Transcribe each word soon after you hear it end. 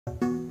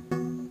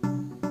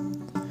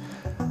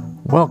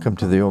Welcome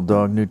to the Old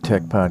Dog New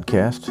Tech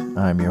Podcast.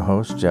 I'm your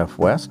host, Jeff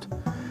West,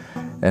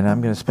 and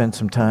I'm going to spend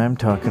some time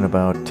talking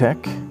about tech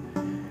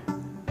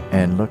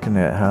and looking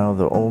at how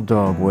the old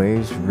dog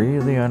ways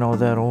really aren't all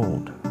that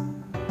old.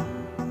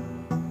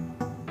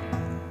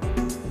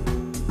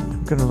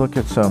 I'm going to look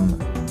at some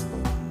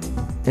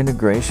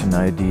integration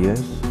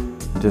ideas,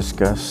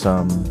 discuss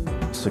some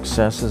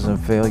successes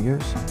and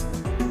failures,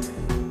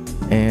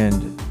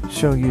 and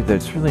show you that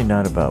it's really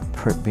not about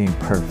being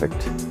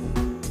perfect,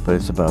 but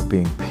it's about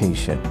being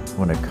patient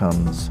when it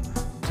comes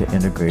to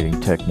integrating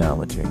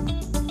technology.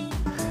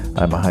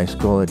 I'm a high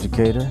school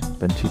educator,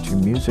 been teaching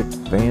music,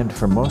 band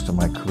for most of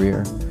my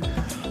career,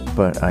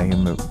 but I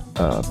am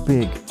a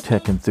big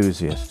tech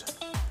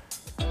enthusiast,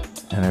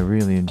 and I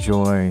really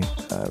enjoy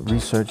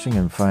researching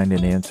and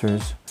finding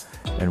answers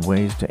and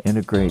ways to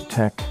integrate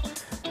tech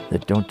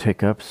that don't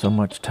take up so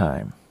much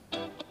time.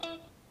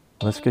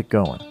 Let's get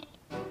going.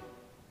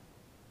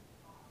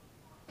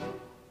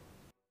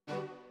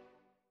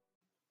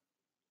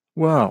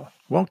 Well,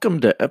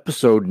 welcome to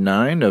episode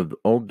 9 of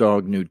Old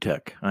Dog New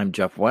Tech. I'm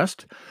Jeff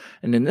West,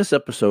 and in this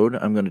episode,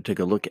 I'm going to take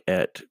a look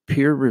at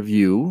peer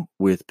review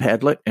with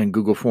Padlet and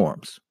Google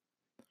Forms.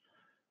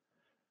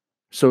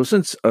 So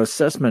since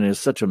assessment is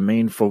such a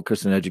main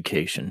focus in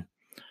education,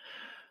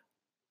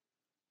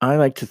 I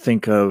like to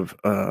think of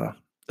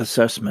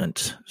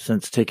assessment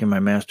since taking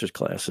my master's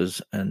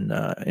classes and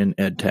in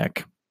ed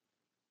tech.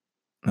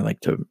 I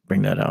like to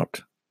bring that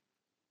out.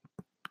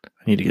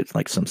 I need to get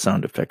like some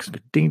sound effects,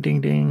 ding,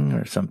 ding, ding,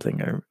 or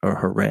something, or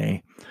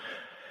hooray.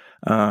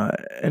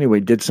 Anyway,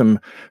 did some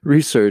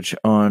research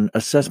on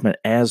assessment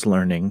as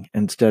learning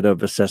instead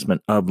of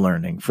assessment of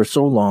learning. For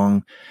so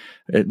long,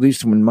 at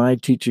least in my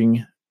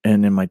teaching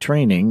and in my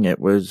training, it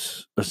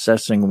was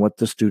assessing what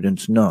the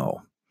students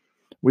know,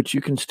 which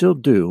you can still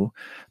do,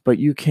 but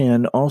you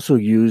can also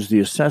use the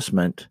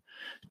assessment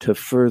to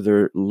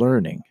further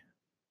learning,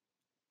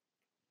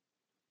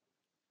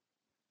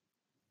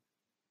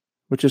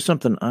 which is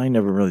something I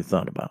never really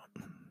thought about.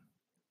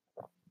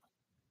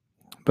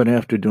 But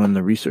after doing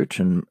the research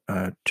and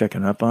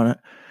checking up on it,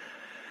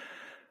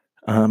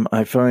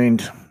 I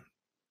find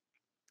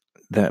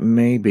that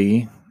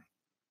maybe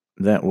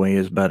that way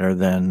is better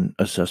than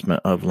assessment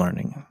of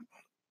learning.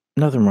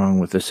 Nothing wrong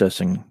with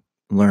assessing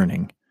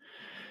learning,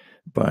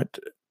 but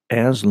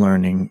as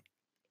learning,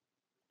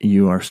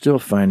 you are still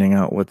finding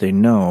out what they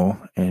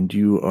know and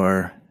you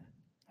are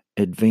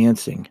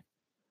advancing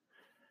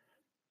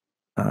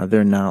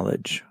their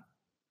knowledge.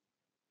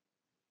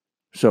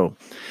 So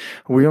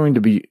we're going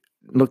to be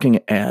looking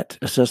at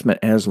assessment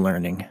as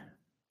learning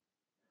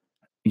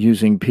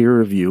using peer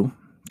review,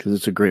 because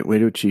it's a great way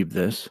to achieve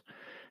this,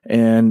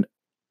 and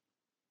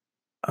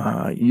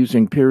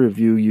using peer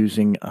review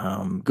using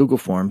Google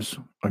Forms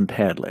and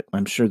Padlet.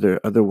 I'm sure there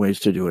are other ways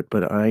to do it,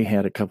 but I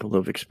had a couple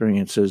of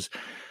experiences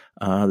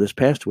this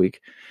past week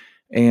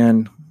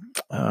and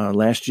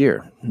last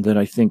year that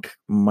I think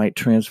might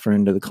transfer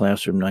into the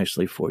classroom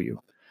nicely for you.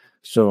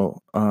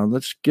 So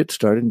let's get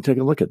started and take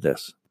a look at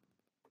this.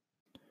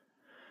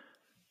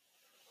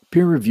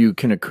 Peer review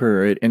can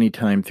occur at any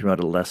time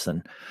throughout a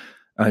lesson.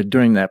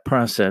 During that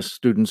process,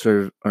 students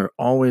are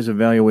always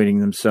evaluating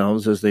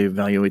themselves as they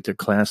evaluate their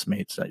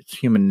classmates. It's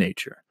human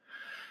nature.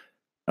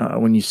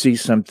 When you see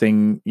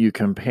something, you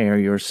compare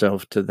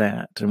yourself to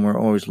that. And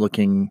we're always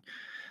looking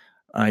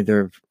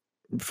either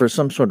for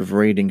some sort of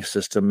rating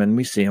system, and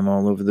we see them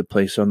all over the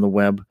place on the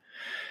web.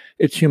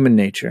 It's human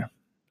nature.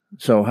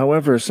 So,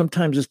 however,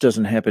 sometimes this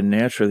doesn't happen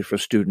naturally for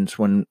students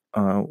when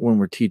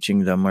we're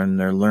teaching them and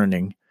they're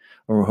learning,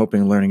 or we're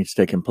hoping learning is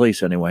taking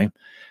place anyway.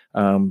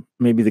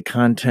 Maybe the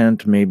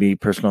content, maybe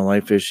personal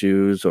life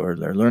issues, or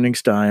their learning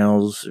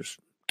styles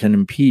can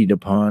impede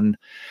upon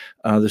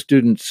the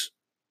students'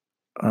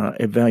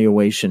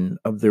 evaluation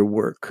of their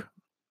work.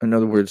 In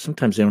other words,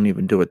 sometimes they don't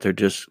even do it. They're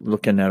just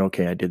looking at,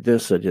 okay, I did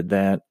this, I did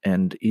that,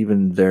 and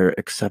even their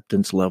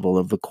acceptance level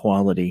of the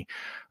quality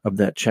of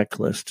that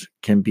checklist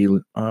can be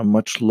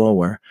much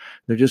lower.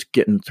 They're just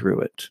getting through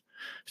it.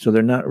 So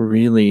they're not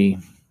really,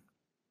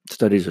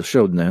 studies have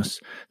shown this,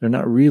 they're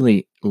not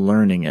really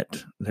learning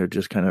it. They're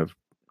just kind of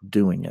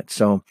doing it.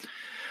 So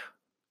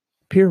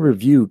peer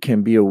review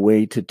can be a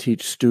way to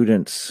teach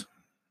students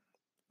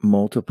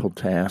multiple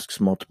tasks,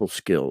 multiple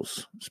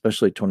skills,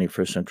 especially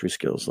 21st century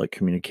skills like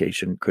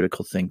communication,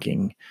 critical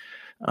thinking,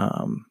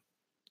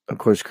 of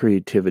course,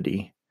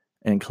 creativity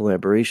and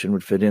collaboration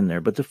would fit in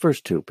there, but the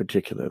first two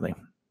particularly.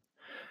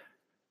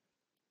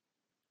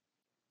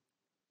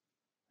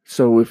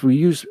 So if we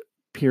use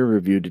peer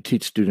review to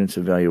teach students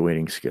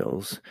evaluating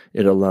skills,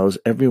 it allows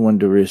everyone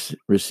to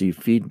receive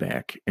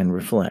feedback and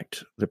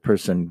reflect. The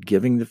person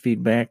giving the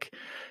feedback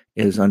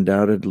is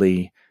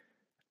undoubtedly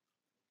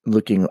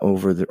looking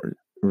over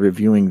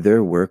reviewing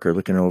their work, or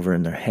looking over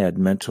in their head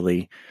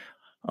mentally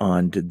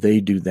on, did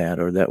they do that,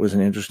 or that was an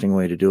interesting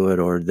way to do it,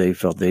 or they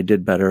felt they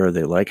did better, or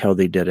they like how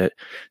they did it.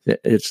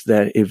 It's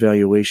that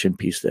evaluation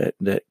piece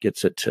that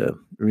gets it to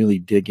really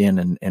dig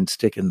in and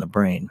stick in the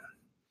brain.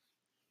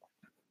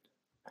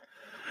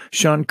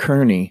 Sean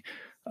Kearney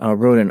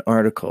wrote an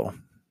article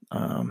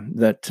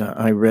that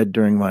I read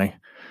during my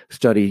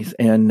studies,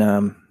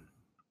 and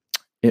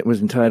it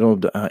was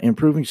entitled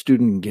Improving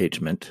Student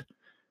Engagement,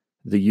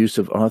 the Use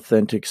of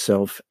Authentic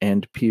Self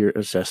and Peer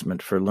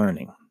Assessment for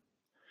Learning.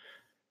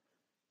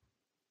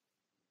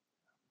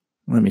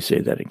 Let me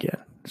say that again.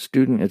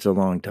 It's a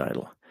long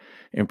title.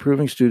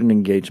 Improving Student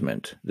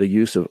Engagement, the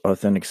Use of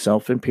Authentic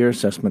Self and Peer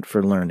Assessment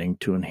for Learning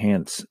to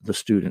Enhance the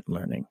Student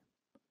Learning.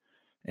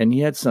 And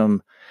he had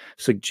some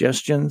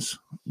suggestions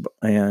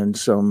and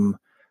some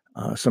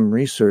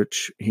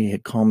research. He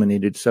had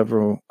culminated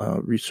several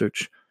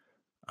research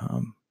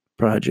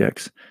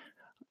projects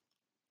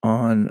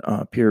on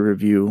peer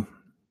review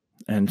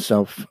and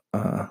self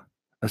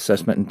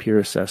assessment and peer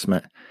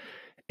assessment.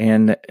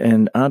 And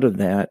out of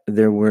that,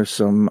 there were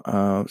some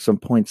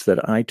points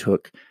that I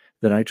took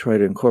that I try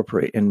to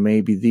incorporate, and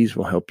maybe these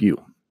will help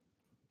you.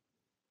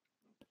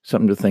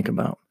 Something to think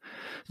about.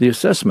 The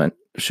assessment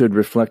should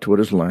reflect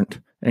what is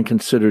learned and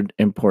considered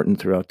important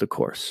throughout the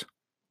course.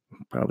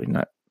 Probably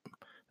not.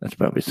 That's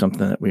probably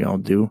something that we all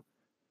do.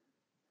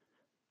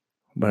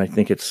 But I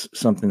think it's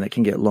something that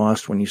can get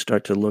lost when you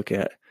start to look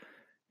at,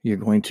 you're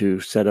going to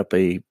set up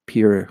a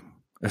peer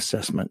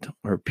assessment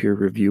or peer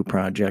review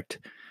project.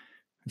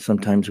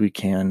 Sometimes we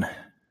can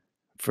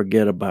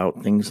forget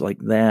about things like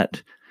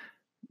that,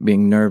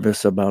 being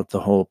nervous about the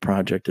whole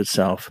project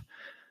itself.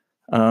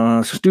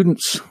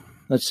 Students,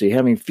 let's see,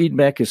 having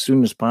feedback as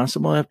soon as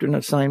possible after an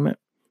assignment,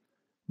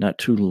 not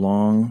too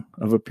long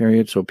of a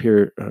period. So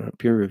peer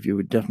review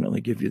would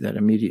definitely give you that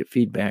immediate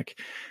feedback.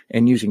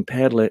 And using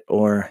Padlet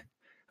or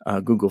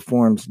Google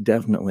Forms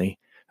definitely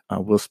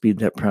will speed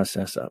that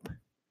process up.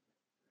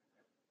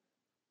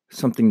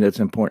 Something that's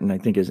important, I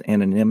think, is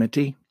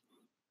anonymity.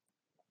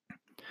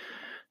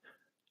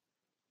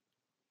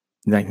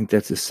 And I think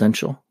that's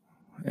essential,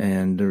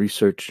 and the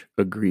research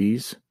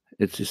agrees.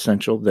 It's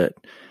essential that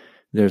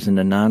there's an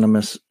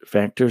anonymous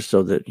factor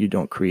so that you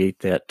don't create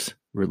that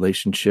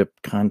relationship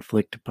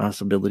conflict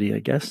possibility, I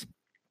guess.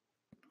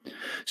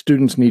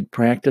 Students need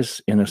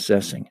practice in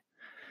assessing,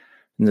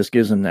 and this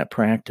gives them that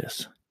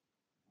practice.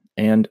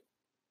 And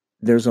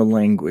there's a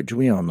language.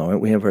 We all know it.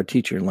 We have our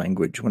teacher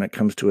language when it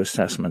comes to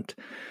assessment.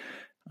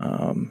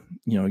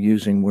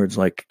 Using words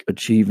like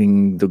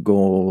achieving the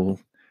goal,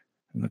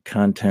 the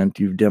content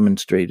you've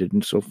demonstrated,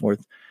 and so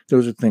forth.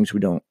 Those are things we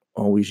don't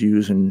always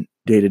use in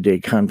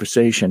day-to-day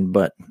conversation,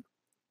 but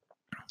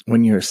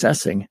when you're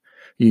assessing,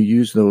 you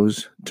use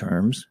those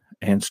terms,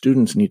 and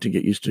students need to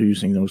get used to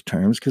using those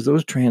terms because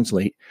those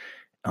translate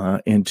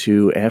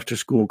into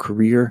after-school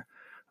career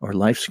or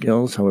life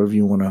skills, however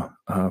you want to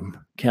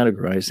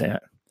categorize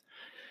that.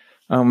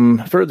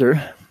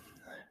 Further,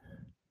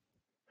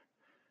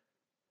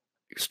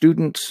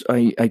 students,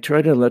 I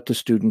try to let the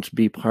students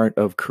be part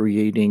of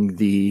creating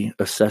the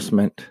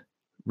assessment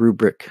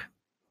rubric.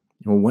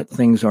 What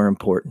things are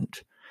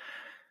important?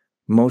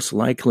 Most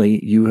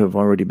likely, you have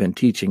already been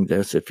teaching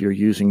this if you're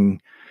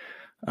using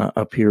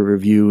a peer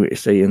review,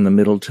 say in the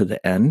middle to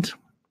the end,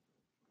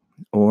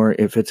 or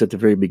if it's at the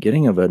very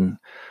beginning of a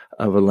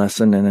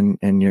lesson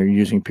and you're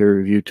using peer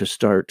review to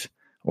start,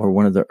 or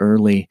one of the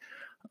early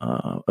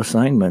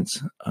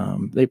assignments,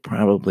 they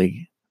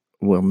probably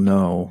will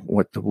know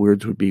what the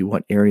words would be,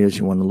 what areas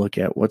you want to look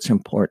at, what's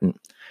important.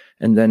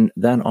 And then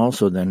that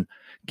also then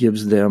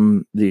gives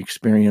them the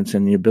experience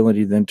and the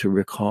ability then to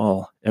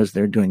recall as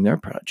they're doing their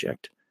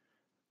project,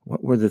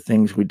 what were the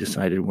things we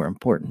decided were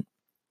important.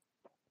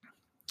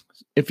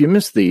 If you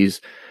miss these,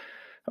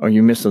 or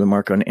you miss the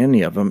mark on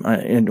any of them,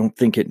 I don't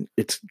think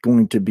it's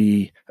going to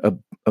be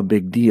a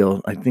big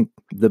deal. I think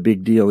the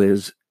big deal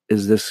is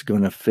this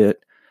going to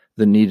fit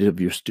the need of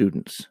your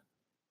students?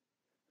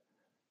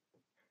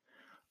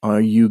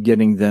 Are you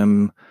getting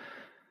them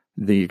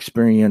the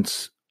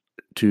experience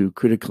to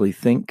critically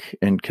think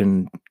and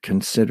can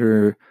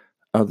consider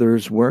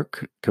others'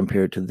 work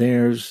compared to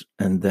theirs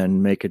and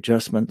then make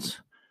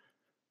adjustments?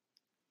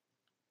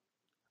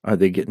 Are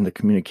they getting the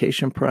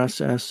communication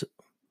process?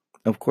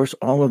 Of course,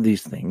 all of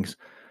these things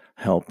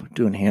help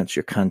to enhance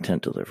your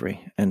content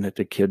delivery and that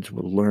the kids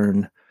will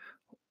learn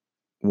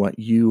what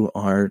you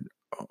are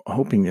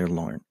hoping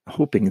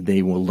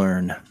they will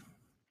learn.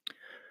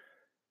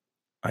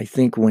 I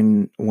think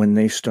when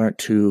they start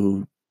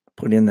to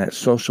put in that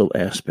social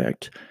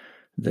aspect,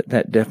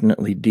 that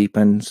definitely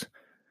deepens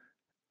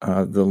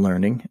the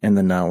learning and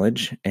the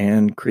knowledge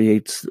and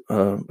creates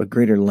a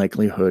greater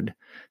likelihood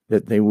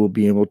that they will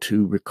be able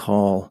to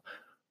recall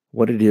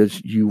what it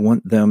is you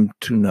want them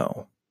to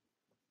know.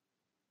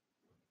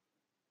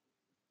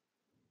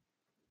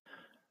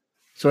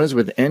 So as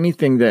with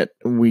anything that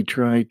we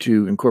try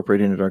to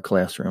incorporate into our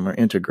classroom or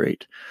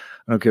integrate,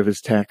 I don't care if it's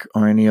TAC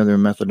or any other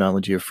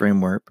methodology or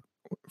framework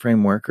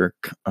or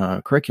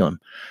curriculum,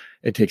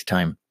 it takes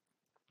time.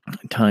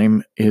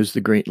 Time is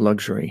the great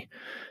luxury.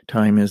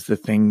 Time is the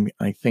thing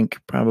I think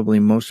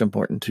probably most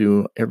important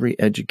to every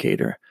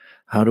educator.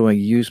 How do I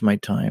use my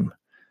time?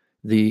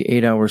 The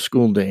 8-hour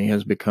school day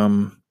has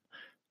become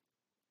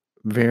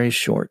very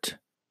short.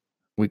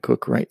 We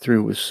cook right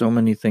through with so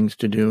many things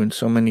to do and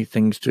so many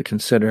things to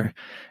consider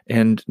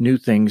and new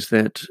things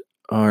that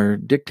are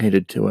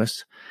dictated to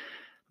us.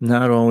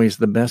 Not always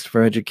the best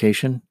for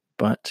education,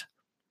 but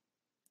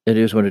it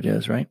is what it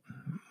is, right?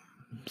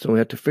 So we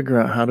have to figure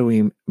out, how do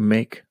we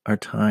make our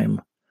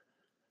time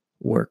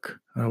work?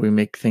 How do we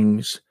make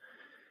things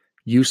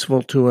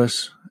useful to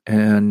us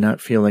and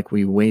not feel like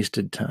we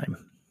wasted time?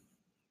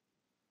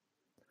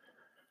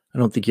 I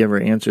don't think you ever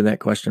answer that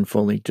question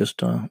fully.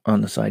 Just on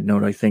the side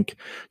note, I think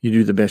you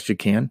do the best you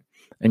can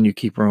and you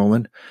keep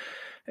rolling,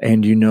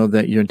 and you know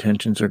that your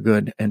intentions are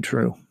good and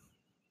true.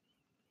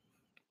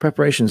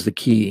 Preparation is the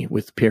key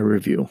with peer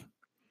review.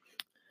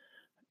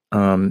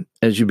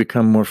 As you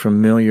become more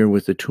familiar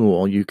with the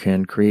tool, you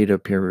can create a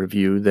peer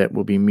review that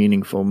will be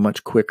meaningful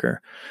much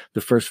quicker.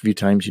 The first few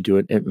times you do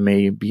it, it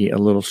may be a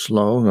little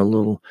slow and a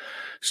little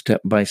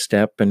step by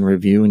step and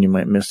review, and you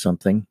might miss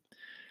something.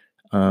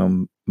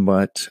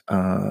 But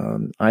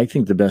I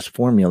think the best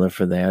formula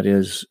for that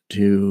is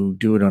to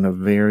do it on a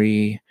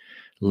very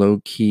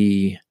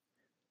low-key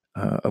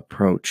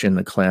approach in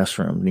the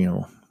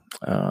classroom.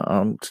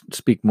 I'll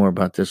speak more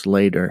about this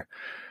later,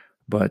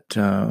 but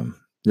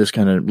this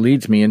kind of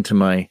leads me into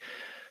my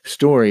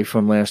story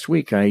from last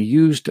week. I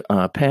used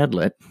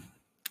Padlet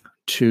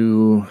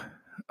to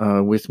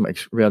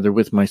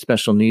with my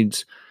special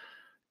needs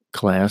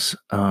class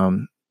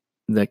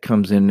that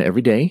comes in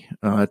every day.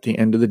 At the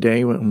end of the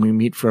day, when we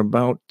meet for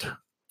about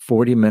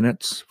 40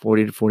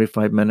 to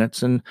 45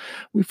 minutes, and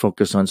we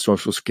focus on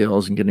social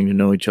skills and getting to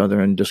know each other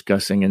and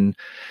discussing and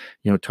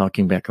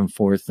talking back and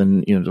forth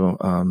and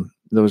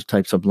those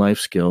types of life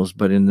skills.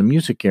 But in the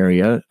music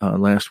area,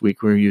 last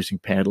week we were using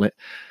Padlet.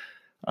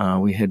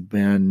 We had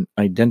been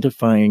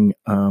identifying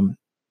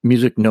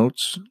music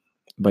notes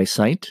by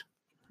sight,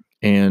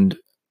 and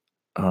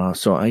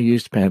so I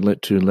used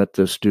Padlet to let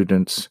the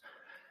students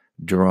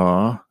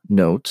draw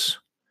notes.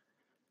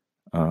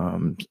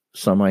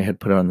 Some I had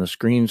put on the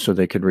screen so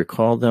they could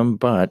recall them,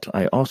 but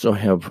I also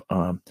have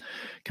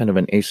kind of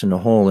an ace in the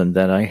hole in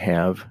that I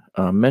have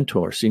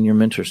senior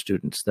mentor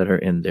students that are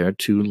in there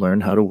to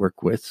learn how to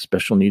work with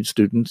special needs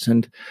students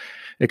and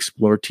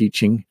explore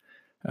teaching,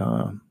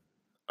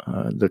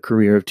 the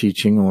career of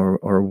teaching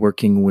or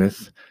working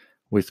with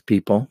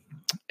people.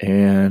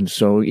 And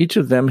so each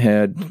of them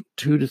had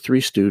 2 to 3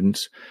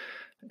 students,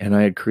 and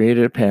I had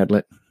created a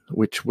Padlet,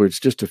 which was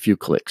just a few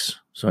clicks.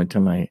 So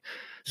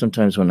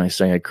sometimes when I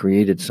say I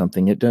created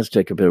something, it does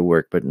take a bit of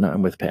work, but not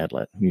with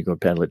Padlet. You go to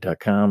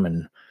Padlet.com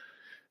and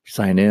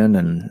sign in,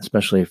 and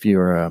especially if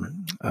you're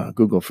a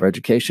Google for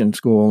Education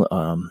school,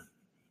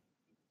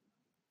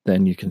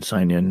 then you can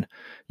sign in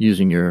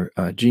using your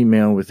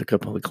Gmail with a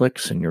couple of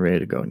clicks, and you're ready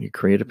to go. And you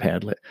create a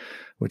Padlet,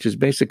 which is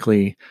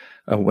basically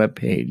a web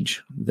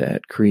page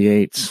that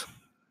creates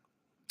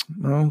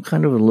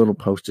kind of a little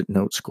Post-it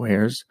note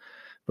squares,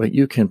 but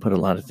you can put a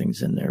lot of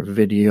things in there: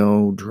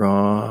 video,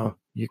 draw.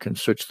 You can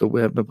search the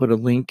web and put a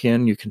link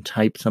in. You can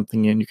type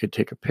something in. You could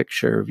take a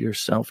picture of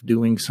yourself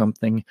doing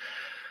something.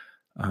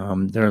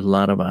 There are a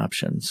lot of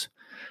options,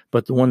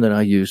 but the one that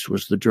I used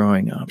was the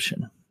drawing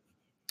option.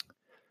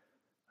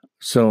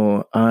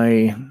 So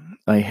I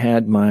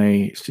had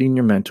my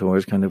senior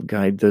mentors kind of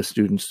guide the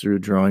students through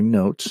drawing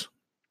notes.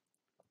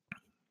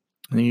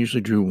 And they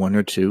usually drew 1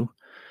 or 2.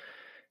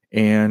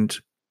 And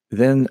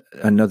then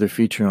another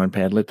feature on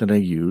Padlet that I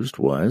used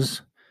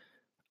was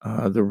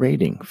the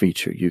rating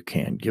feature. You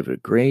can give it a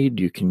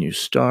grade. You can use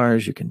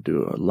stars. You can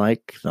do a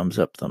like, thumbs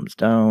up, thumbs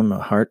down, a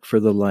heart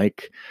for the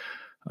like.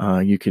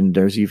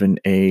 There's even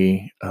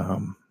a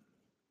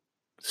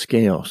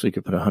scale, so you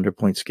could put a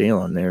 100-point scale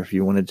on there if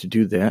you wanted to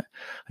do that.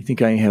 I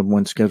think I have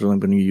one scheduled. I'm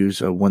going to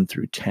use a 1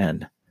 through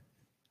 10.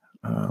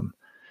 I'm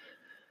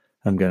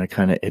going to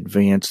kind of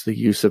advance the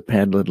use of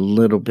Padlet a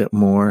little bit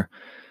more,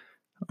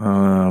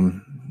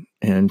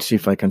 and see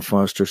if I can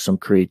foster some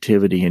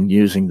creativity in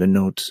using the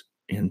notes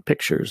in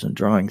pictures and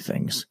drawing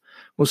things.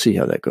 We'll see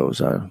how that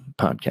goes. I'll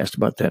podcast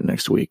about that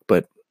next week.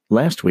 But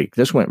last week,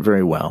 this went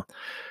very well.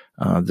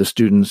 The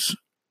students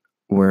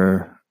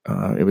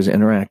it was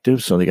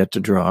interactive, so they got to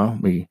draw.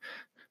 We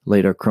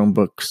laid our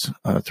Chromebooks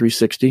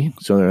 360,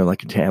 so they're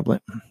like a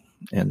tablet,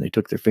 and they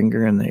took their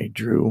finger and they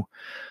drew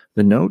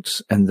the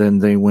notes, and then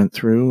they went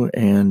through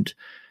and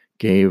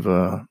gave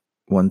a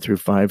 1 through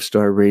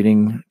 5-star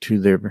rating to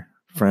their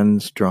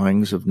friends'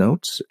 drawings of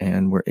notes,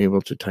 and were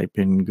able to type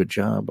in "good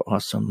job,"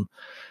 "awesome,"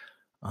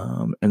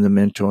 and the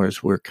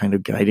mentors were kind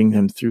of guiding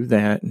them through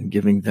that and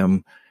giving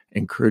them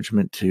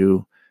encouragement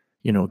to,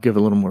 give a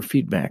little more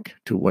feedback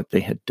to what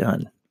they had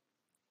done.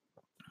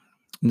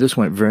 This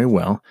went very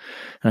well,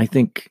 and I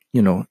think,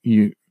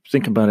 you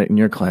think about it in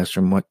your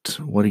classroom.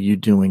 What are you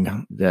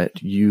doing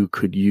that you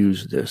could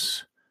use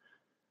this?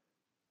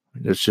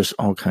 There's just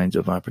all kinds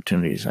of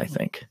opportunities, I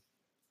think.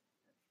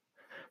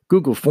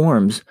 Google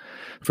Forms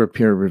for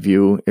peer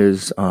review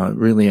is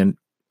really an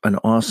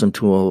awesome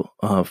tool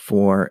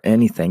for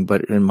anything.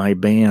 But in my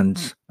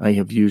bands, I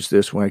have used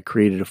this where I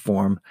created a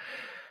form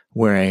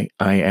where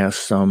I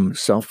asked some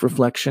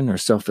self-reflection or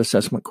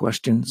self-assessment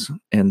questions,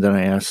 and then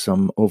I asked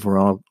some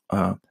overall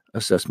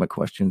assessment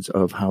questions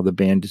of how the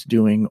band is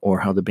doing or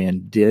how the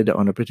band did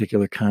on a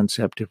particular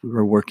concept, if we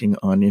were working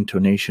on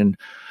intonation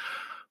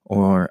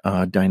or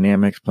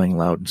dynamics, playing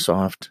loud and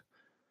soft,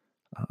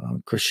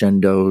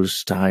 crescendos,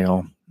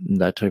 style,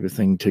 that type of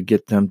thing, to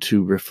get them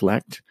to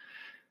reflect,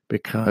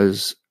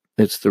 because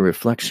it's the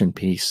reflection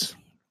piece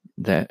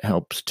that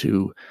helps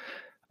to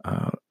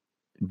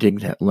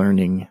dig that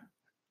learning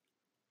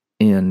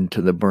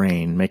into the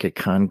brain, make it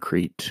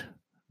concrete,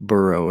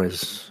 burrow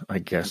it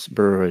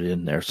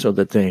in there so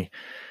that they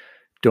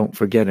don't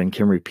forget and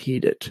can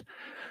repeat it.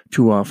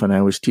 Too often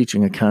I was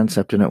teaching a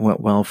concept and it went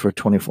well for a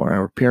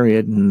 24-hour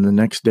period, and the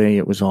next day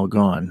it was all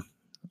gone.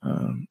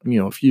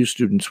 A few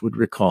students would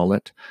recall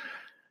it,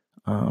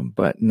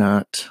 but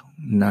not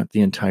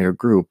the entire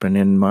group. And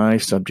in my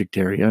subject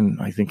area,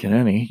 and I think in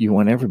any, you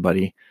want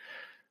everybody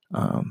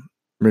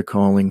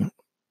recalling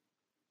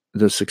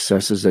the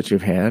successes that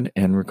you've had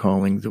and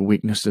recalling the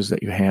weaknesses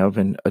that you have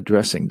and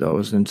addressing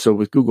those. And so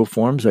with Google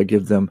Forms, I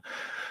give them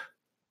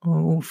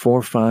 4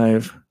 or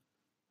 5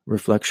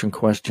 reflection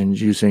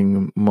questions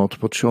using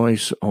multiple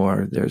choice,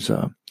 or there's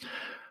a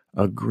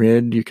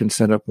grid. You can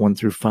set up 1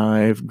 through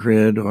 5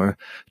 grid or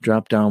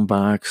drop down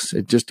box.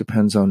 It just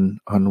depends on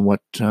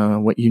what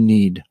you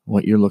need,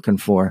 what you're looking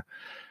for.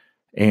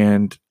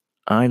 And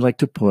I like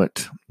to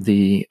put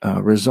the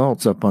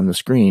results up on the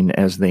screen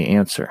as they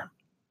answer.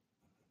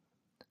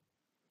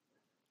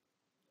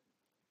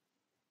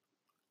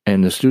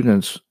 And the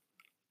students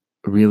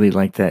really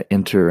like that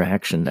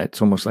interaction.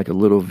 That's almost like a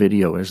little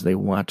video as they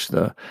watch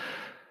the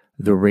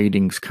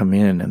ratings come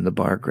in and the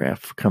bar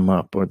graph come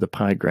up, or the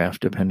pie graph,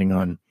 depending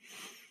on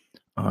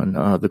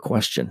the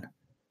question.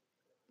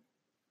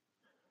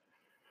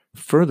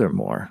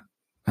 Furthermore,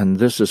 and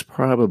this is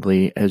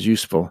probably as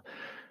useful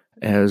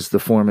as the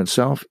form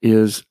itself,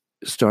 is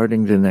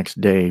starting the next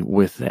day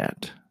with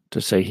that, to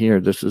say, here,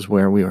 this is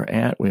where we were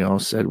at. We all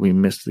said we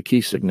missed the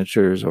key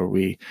signatures, or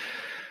we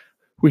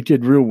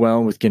did real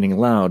well with getting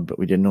loud, but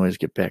we didn't always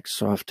get back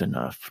soft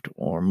enough,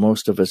 or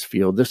most of us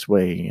feel this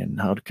way, and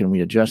how can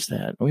we adjust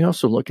that? We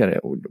also look at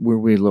it, were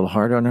we a little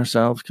hard on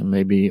ourselves? Or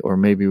maybe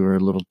we're a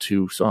little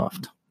too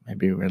soft.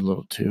 Maybe we're a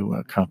little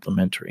too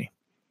complimentary.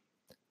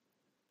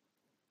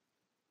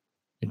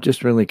 It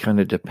just really kind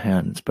of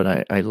depends,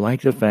 but I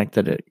like the fact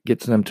that it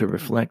gets them to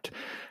reflect,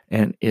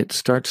 and it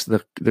starts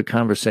the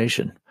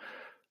conversation,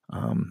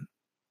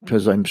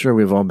 because I'm sure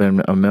we've all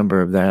been a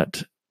member of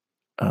that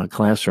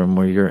classroom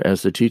where you're,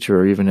 as the teacher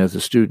or even as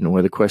a student,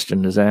 where the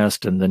question is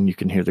asked and then you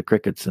can hear the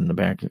crickets in the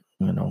back.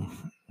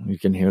 You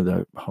can hear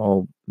the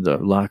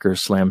locker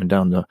slamming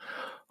down the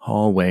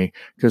hallway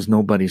because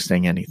nobody's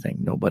saying anything.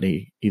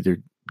 Nobody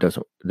either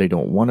they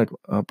don't want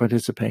to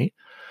participate,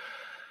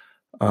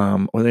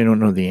 or they don't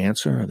know the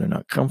answer, or they're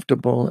not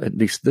comfortable. At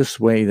least this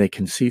way they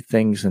can see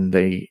things, and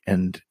they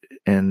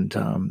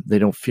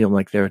don't feel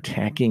like they're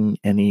attacking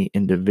any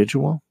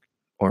individual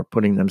or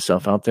putting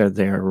themselves out there.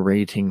 They're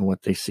rating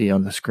what they see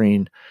on the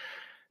screen.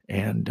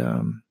 And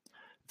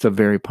it's a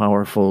very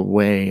powerful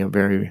way,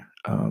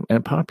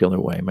 and popular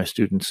way. My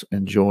students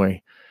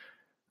enjoy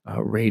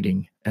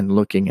rating and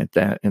looking at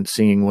that and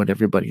seeing what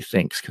everybody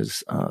thinks,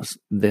 because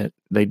that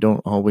they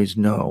don't always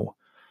know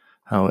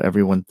how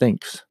everyone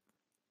thinks.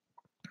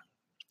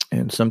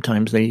 And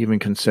sometimes they even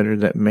consider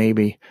that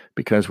maybe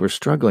because we're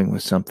struggling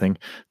with something,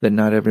 that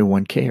not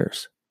everyone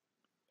cares.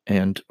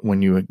 And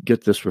when you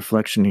get this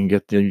reflection and you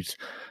get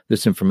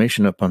this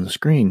information up on the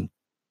screen,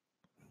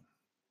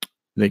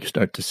 they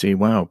start to see,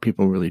 wow,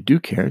 people really do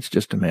care. It's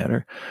just a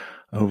matter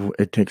of,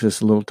 it takes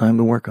us a little time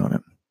to work on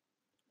it.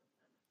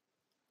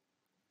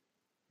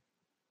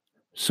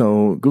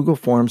 So Google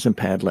Forms and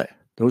Padlet,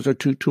 those are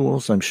 2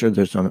 tools. I'm sure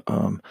there's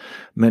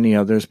many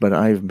others, but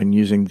I've been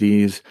using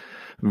these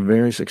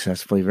very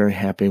successfully, very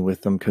happy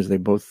with them, because they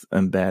both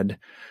embed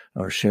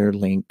or share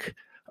link,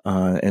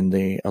 and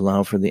they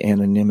allow for the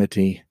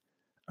anonymity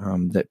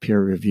that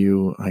peer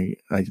review,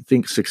 I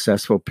think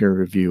successful peer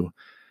review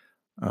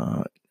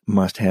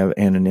must have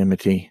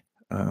anonymity,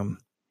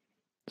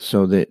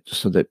 so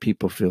that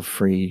people feel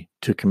free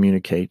to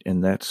communicate.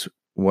 And that's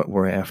what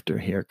we're after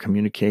here,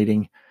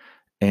 communicating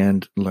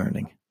and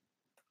learning.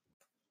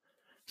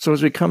 So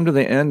as we come to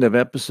the end of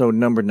episode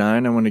number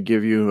 9, I want to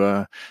give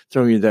you,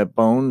 throw you that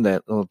bone,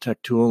 that little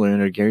tech tool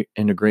or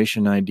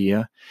integration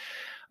idea.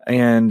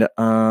 And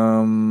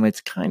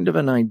it's kind of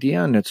an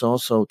idea, and it's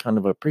also kind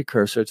of a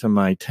precursor to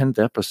my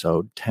 10th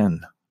episode,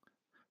 10.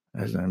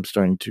 As I'm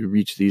starting to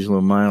reach these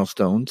little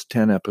milestones,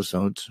 10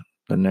 episodes.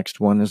 The next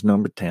one is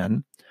number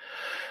 10.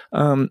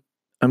 I'm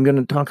going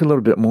to talk a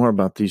little bit more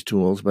about these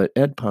tools, but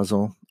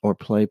Edpuzzle or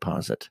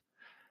PlayPosit.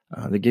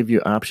 They give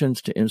you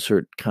options to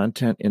insert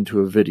content into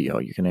a video.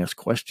 You can ask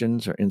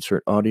questions or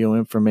insert audio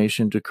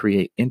information to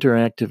create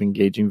interactive,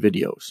 engaging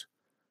videos.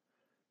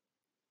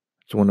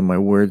 It's one of my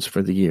words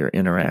for the year,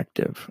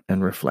 interactive,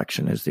 and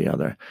reflection is the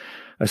other.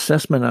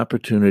 Assessment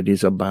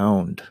opportunities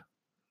abound,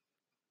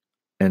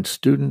 and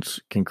students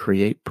can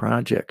create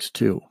projects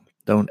too.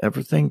 Don't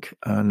ever think,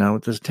 now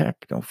with this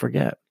tech, don't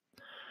forget,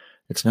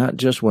 it's not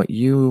just what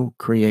you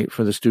create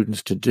for the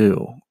students to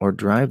do or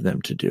drive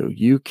them to do.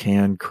 You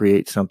can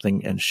create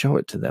something and show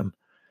it to them,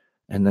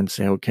 and then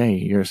say, okay,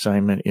 your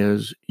assignment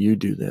is you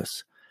do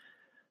this.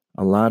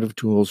 A lot of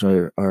tools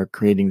are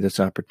creating this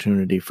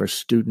opportunity for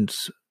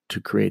students to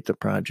create the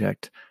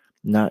project,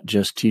 not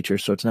just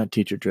teachers. So it's not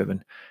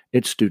teacher-driven,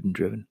 it's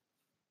student-driven.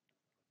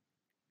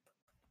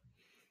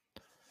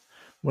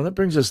 Well, that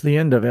brings us to the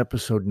end of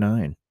episode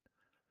 9.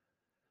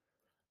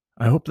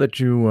 I hope that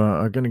you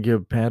are going to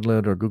give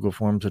Padlet or Google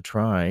Forms a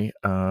try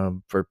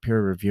for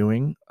peer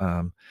reviewing.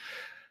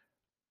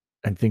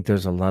 I think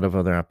there's a lot of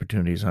other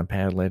opportunities on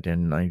Padlet,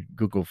 and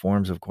Google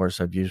Forms, of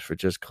course, I've used for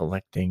just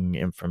collecting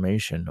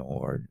information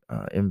or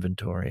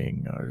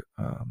inventorying or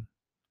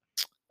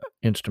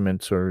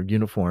instruments or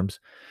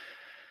uniforms.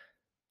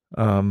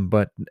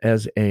 But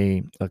as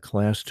a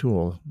class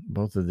tool,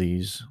 both of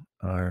these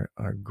are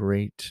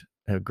great,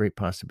 a great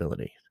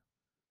possibility.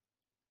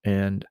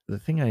 And the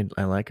thing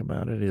I like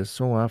about it is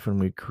so often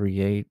we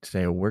create,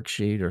 say, a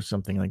worksheet or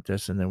something like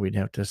this, and then we'd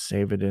have to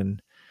save it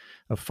in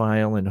a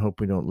file and hope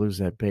we don't lose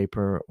that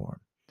paper.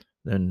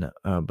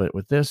 But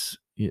with this,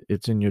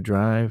 it's in your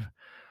drive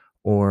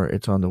or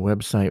it's on the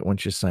website.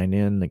 Once you sign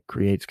in, it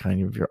creates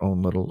kind of your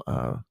own little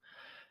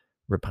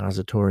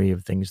repository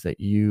of things that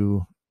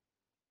you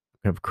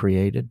have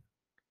created.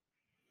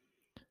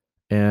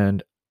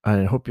 And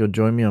I hope you'll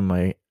join me on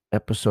my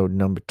episode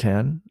number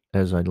 10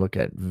 as I look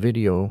at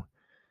video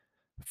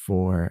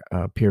for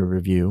peer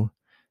review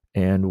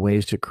and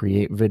ways to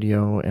create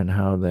video and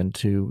how then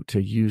to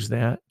use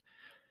that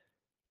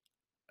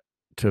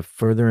to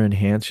further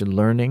enhance your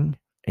learning.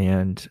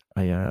 And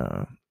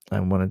I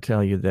want to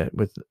tell you that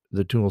with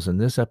the tools in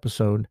this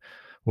episode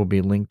will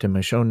be linked in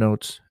my show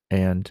notes,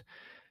 and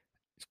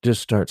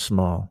just start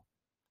small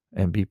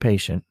and be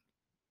patient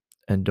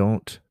and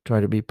don't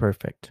try to be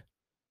perfect.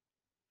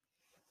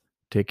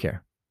 Take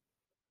care.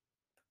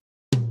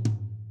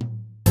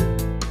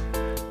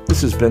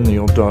 This has been the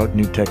Old Dog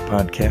New Tech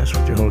Podcast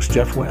with your host,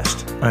 Jeff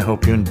West. I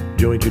hope you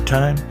enjoyed your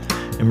time.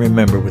 And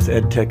remember, with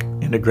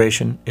EdTech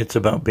integration, it's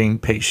about being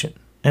patient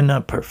and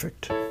not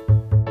perfect.